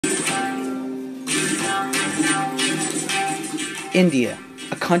India,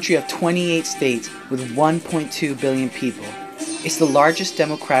 a country of 28 states with 1.2 billion people. It's the largest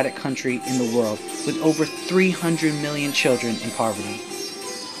democratic country in the world with over 300 million children in poverty.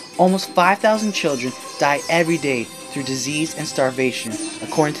 Almost 5,000 children die every day through disease and starvation,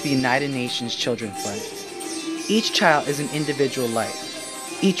 according to the United Nations Children's Fund. Each child is an individual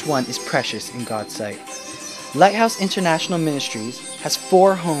life. Each one is precious in God's sight. Lighthouse International Ministries has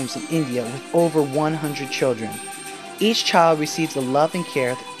 4 homes in India with over 100 children. Each child receives the love and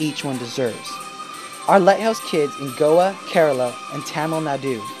care that each one deserves. Our Lighthouse kids in Goa, Kerala, and Tamil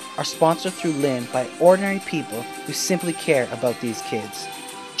Nadu are sponsored through LIM by ordinary people who simply care about these kids.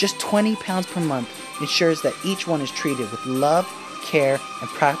 Just £20 per month ensures that each one is treated with love, care, and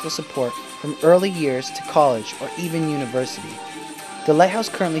practical support from early years to college or even university. The Lighthouse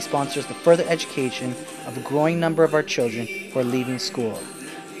currently sponsors the further education of a growing number of our children who are leaving school.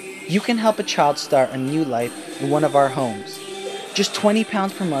 You can help a child start a new life in one of our homes. Just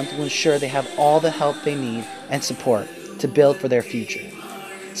 £20 per month will ensure they have all the help they need and support to build for their future.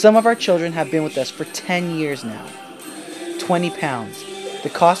 Some of our children have been with us for 10 years now. £20, the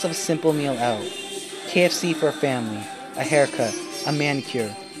cost of a simple meal out, KFC for a family, a haircut, a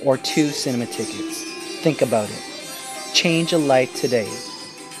manicure, or 2 cinema tickets. Think about it. Change a life today.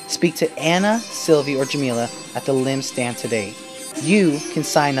 Speak to Anna, Sylvie, or Jamila at the LIM stand today. You can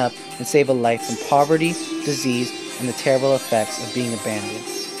sign up and save a life from poverty, disease, and the terrible effects of being abandoned.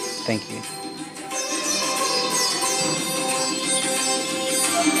 Thank you.